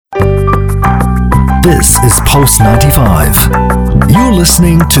This is Pulse 95. You're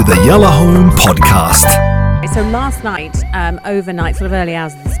listening to the Yellow Home Podcast. So last night, overnight, sort of early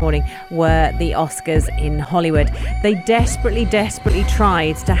hours of this morning, were the Oscars in Hollywood. They desperately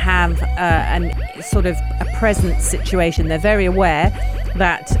tried to have a present situation. They're very aware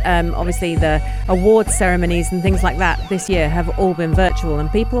that obviously the awards ceremonies and things like that this year have all been virtual,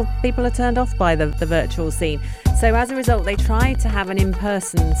 and people are turned off by the virtual scene. So as a result, they tried to have an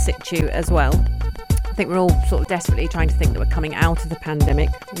in-person situ as well. I think we're all sort of desperately trying to think that we're coming out of the pandemic.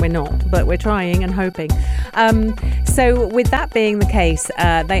 We're not, but we're trying and hoping. So with that being the case,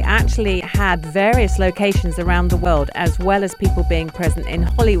 they actually had various locations around the world, as well as people being present in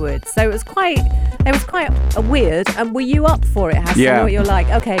Hollywood. So it was quite a weird. Were you up for it, Hassan? Yeah. I know what you're like.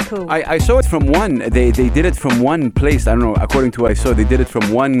 Okay, cool. I saw it from one. They did it from one place. I don't know. According to what I saw, they did it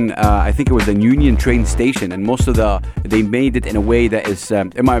from one. I think it was a Union train station, and most of they made it in a way that is,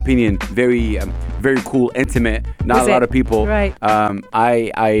 in my opinion, very cool, intimate. Not a lot of people. Right.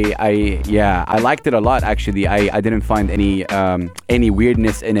 I liked it a lot. Actually, I didn't find any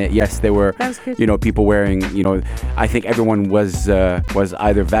weirdness in it. Yes, there were people wearing. I think everyone was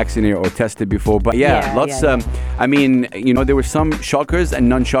either vaccinated or tested before. But lots. I mean, there were some shockers and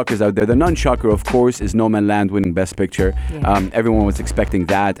non-shockers out there. The non-shocker, of course, is Nomadland winning Best Picture. Yeah. Everyone was expecting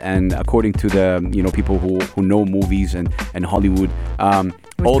that, and according to the people who know movies and Hollywood.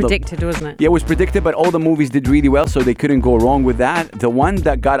 It was predicted, wasn't it? Yeah, it was predicted, but all the movies did really well, so they couldn't go wrong with that. The one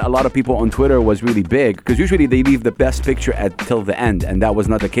that got a lot of people on Twitter was really big, because usually they leave the Best Picture till the end, and that was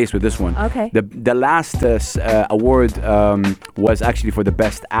not the case with this one. Okay. The last award was actually for the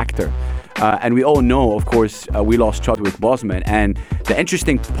Best Actor. And we all know, of course, we lost Chadwick Boseman, and the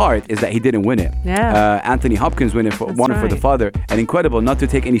interesting part is that he didn't win it. Yeah. Anthony Hopkins won it for The Father, and incredible, not to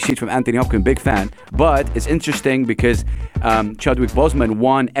take any shit from Anthony Hopkins, big fan, but it's interesting because Chadwick Boseman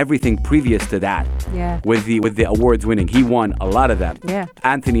won everything previous to that. Yeah. With the awards winning, he won a lot of that. Yeah.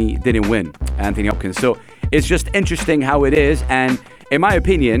 Anthony didn't win, Anthony Hopkins. So it's just interesting how it is, and in my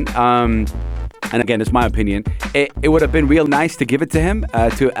opinion, and again, it's my opinion, it would have been real nice to give it to him,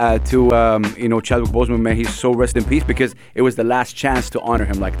 to Chadwick Boseman. May he so rest in peace, because it was the last chance to honor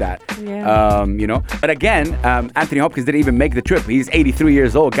him like that. Yeah. But again, Anthony Hopkins didn't even make the trip. He's 83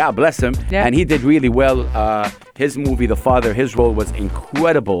 years old. God bless him. Yeah. And he did really well. His movie, The Father, his role was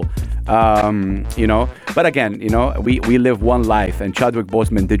incredible. But again, we live one life, and Chadwick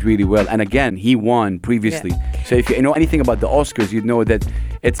Boseman did really well. And again, he won previously. Yeah. So if you know anything about the Oscars, you'd know that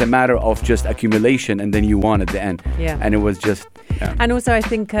it's a matter of just accumulation, and then you won at the end. Yeah. And it was just. Yeah. And also, I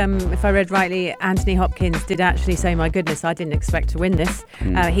think, if I read rightly, Anthony Hopkins did actually say, "My goodness, I didn't expect to win this."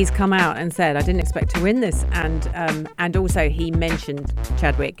 He's come out and said, "I didn't expect to win this," and also he mentioned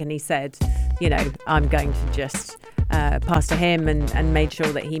Chadwick, and he said, "I'm going to just." Pass to him and made sure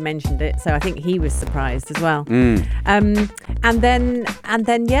that he mentioned it. So I think he was surprised as well. And then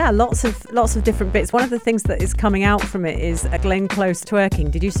lots of different bits. One of the things that is coming out from it is Glenn Close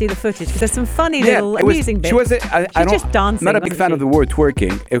twerking. Did you see the footage? Because there's some funny little amusing bits. She was just dancing. Not a big fan of the word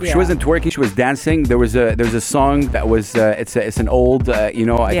twerking. If she wasn't twerking, she was dancing. There's a song that was it's an old I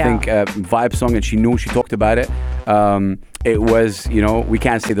think vibe song, and she knew she talked about it. It was, we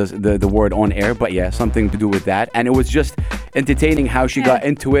can't say the word on air, but yeah, something to do with that. And it was just entertaining how she got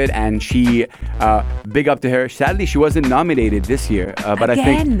into it, and she, big up to her. Sadly, she wasn't nominated this year, but Again,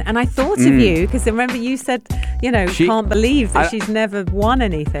 I think. And I thought of you, because remember you said, can't believe that she's never won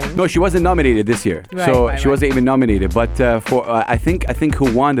anything. No, she wasn't nominated this year, she wasn't even nominated. But I think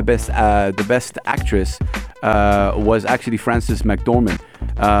who won the best actress was actually Frances McDormand.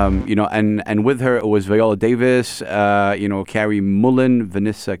 And with her it was Viola Davis, Carey Mulligan,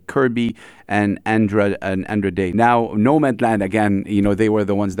 Vanessa Kirby, and Andra Day. Now, Nomadland, again, they were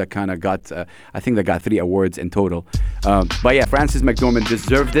the ones that kind of got, I think they got 3 awards in total. But yeah, Frances McDormand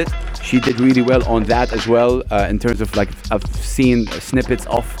deserved it. She did really well on that as well, in terms of I've seen snippets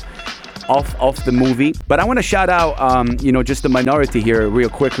off the movie. But I want to shout out just the minority here real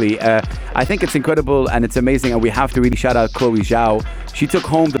quickly. I think it's incredible and it's amazing, and we have to really shout out Chloe Zhao. She took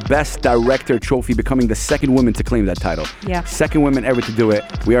home the Best Director trophy, becoming the second woman to claim that title. Yeah. Second woman ever to do it.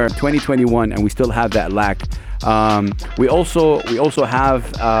 We are in 2021 and we still have that lack. We also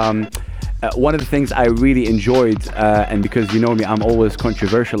have one of the things I really enjoyed, and because you know me, I'm always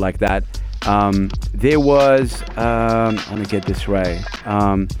controversial like that. There was I want to get this right.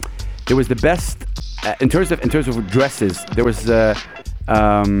 There was the best in terms of dresses. There was.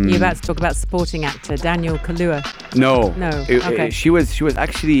 You're about to talk about supporting actor Daniel Kaluuya. No. Okay. She was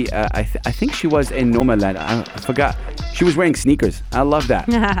actually. I think she was in Nomadland. I forgot. She was wearing sneakers. I love that.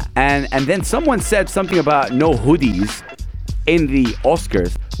 and then someone said something about no hoodies in the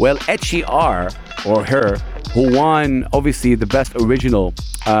Oscars. Well, Ed Sheeran or her, who won obviously the best original,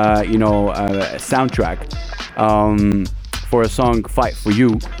 soundtrack for a song "Fight for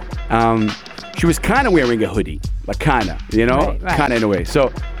You." She was kind of wearing a hoodie, like kind of, kind of in a way.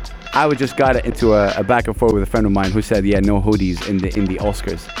 So I just got into a back and forth with a friend of mine who said, "Yeah, no hoodies in the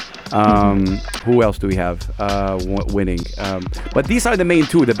Oscars." Who else do we have winning? But these are the main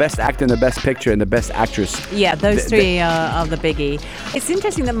two: the best actor, and the best picture, and the best actress. Yeah, those three are the biggie. It's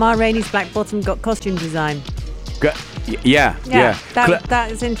interesting that Ma Rainey's Black Bottom got costume design. Yeah. That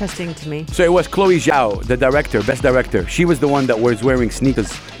is interesting to me. So it was Chloe Zhao, the director, best director. She was the one that was wearing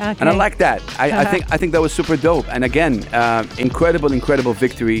sneakers, and I like that. I think that was super dope. And again, incredible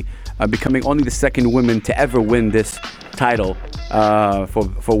victory, becoming only the second woman to ever win this title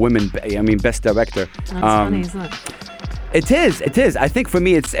for women. I mean, best director. That's funny, isn't it? It is. I think for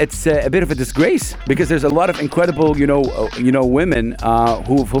me, it's a bit of a disgrace because there's a lot of incredible, women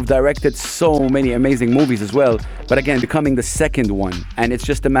who've directed so many amazing movies as well. But again, becoming the second one, and it's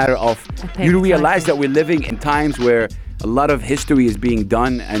just a matter of you realize that we're living in times where a lot of history is being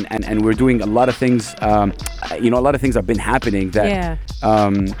done, and we're doing a lot of things. A lot of things have been happening that.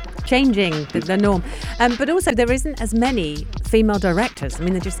 Changing the norm, but also there isn't as many female directors. I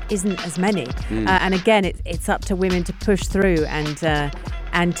mean, there just isn't as many, and again, it's up to women to push through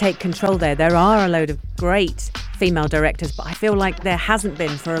and take control there. There are a load of great female directors, but I feel like there hasn't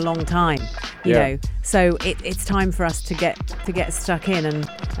been for a long time, you know. So it's time for us to get stuck in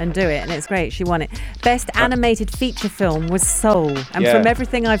and do it, and it's great. She won it. Best animated feature film was Soul, and from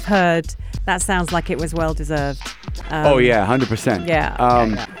everything I've heard, that sounds like it was well deserved. 100%.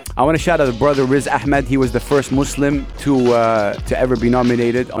 Yeah. I want to shout out the brother Riz Ahmed. He was the first Muslim to ever be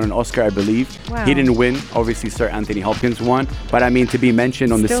nominated on an Oscar, I believe. Wow. He didn't win. Obviously, Sir Anthony Hopkins won. But I mean, to be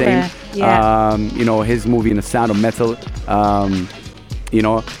mentioned on Still the same, there. his movie in The Sound of Metal,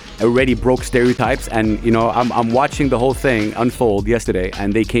 already broke stereotypes. And, I'm watching the whole thing unfold yesterday.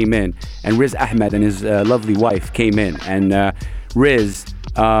 And they came in. And Riz Ahmed and his lovely wife came in. And Riz...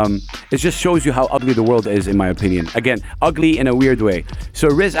 it just shows you how ugly the world is, in my opinion. Again, ugly in a weird way. So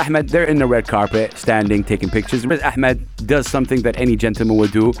Riz Ahmed, they're in the red carpet, standing, taking pictures. Riz Ahmed does something that any gentleman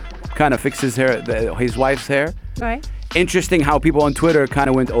would do, kind of fixes his wife's hair. Right. Interesting how people on Twitter kind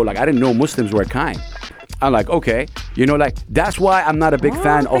of went, I didn't know Muslims were kind. I'm like, okay, that's why I'm not a big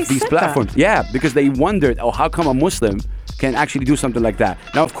fan of these platforms. Yeah, because they wondered, how come a Muslim can actually do something like that?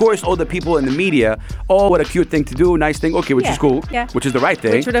 Now, of course, all the people in the media, what a cute thing to do, nice thing, okay, which is cool, which is the right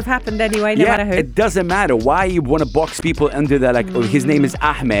thing. Which would have happened anyway, no matter who. It doesn't matter. Why you want to box people under that, like, his name is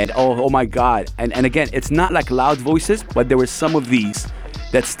Ahmed, oh my God. And again, it's not like loud voices, but there were some of these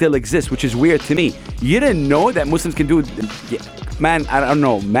that still exist, which is weird to me. You didn't know that Muslims can do, man, I don't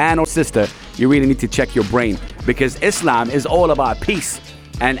know, man or sister, you really need to check your brain, because Islam is all about peace.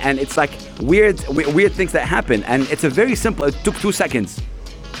 And it's like weird things that happen. And it's a very simple, it took 2 seconds.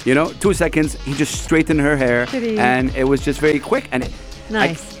 2 seconds, he just straightened her hair. And it was just very quick. And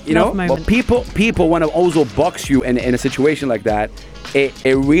nice. But people want to also box you in a situation like that.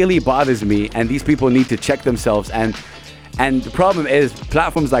 It really bothers me. And these people need to check themselves. And the problem is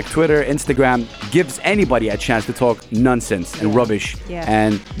platforms like Twitter, Instagram gives anybody a chance to talk nonsense and rubbish.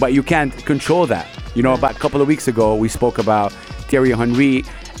 Yeah. But you can't control that. About a couple of weeks ago, we spoke about Thierry Henry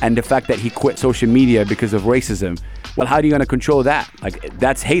and the fact that he quit social media because of racism. Well, how are you going to control that? Like,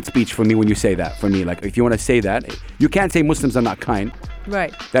 that's hate speech for me when you say that. For me, like, if you want to say that, you can't say Muslims are not kind.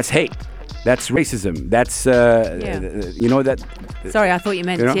 Right. That's hate. That's racism. That's, that... Sorry, I thought you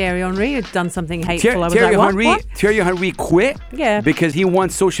meant Thierry Henry had done something hateful. Thierry Henry quit because he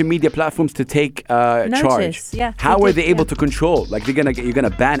wants social media platforms to take charge. Yeah, how are they able to control? Like, you're gonna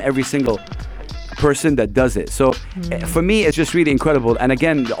ban every single person that does it. So for me, it's just really incredible. And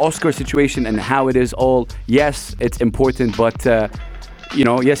again, the Oscar situation and how it is all, yes, it's important, but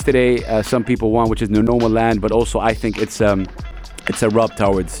yesterday some people won, which is No Normal Land, but also I think it's a rub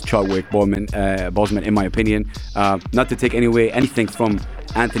towards Chadwick Boseman, in my opinion. Not to take anything from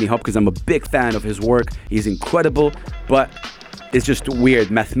Anthony Hopkins. I'm a big fan of his work. He's incredible, but it's just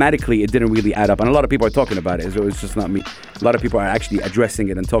weird. Mathematically, it didn't really add up. And a lot of people are talking about it. So it's just not me. A lot of people are actually addressing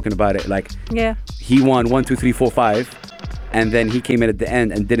it and talking about it. Like, he won 1, 2, 3, 4, 5. And then he came in at the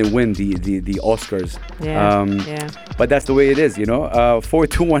end and didn't win the Oscars. But that's the way it is,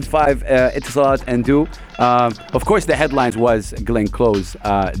 4215 Etisalat and Do. Of course, the headlines was Glenn Close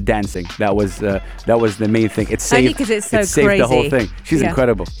dancing. That was the main thing. It saved, because it's so it saved crazy. The whole thing. She's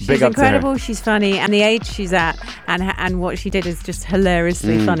incredible. She's incredible. She's funny, and the age she's at, and what she did is just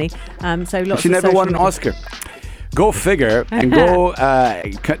hilariously funny. So lots. She never won an Oscar. Go figure, and go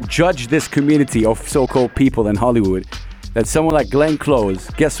judge this community of so-called people in Hollywood that someone like Glenn Close,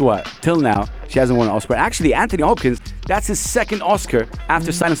 guess what? Till now, she hasn't won an Oscar. Actually, Anthony Hopkins, that's his second Oscar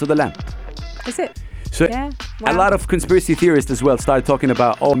after Silence of the Lambs. Is it? So a lot of conspiracy theorists as well started talking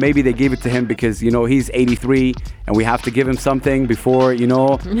about, oh, maybe they gave it to him because, you know, he's 83 and we have to give him something before, you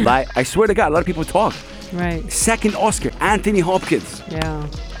know. Like, I swear to God, a lot of people talk. Right. Second Oscar, Anthony Hopkins. Yeah.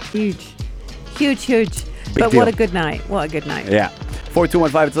 Huge. Huge. But deal. what a good night. What a good night. Yeah.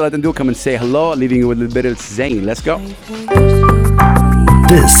 4215, it's Let Them Do. Come and say hello, leaving you with a little bit of Zayn. Let's go.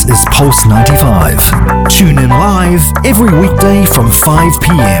 This is Pulse 95. Tune in live every weekday from 5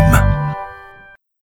 p.m.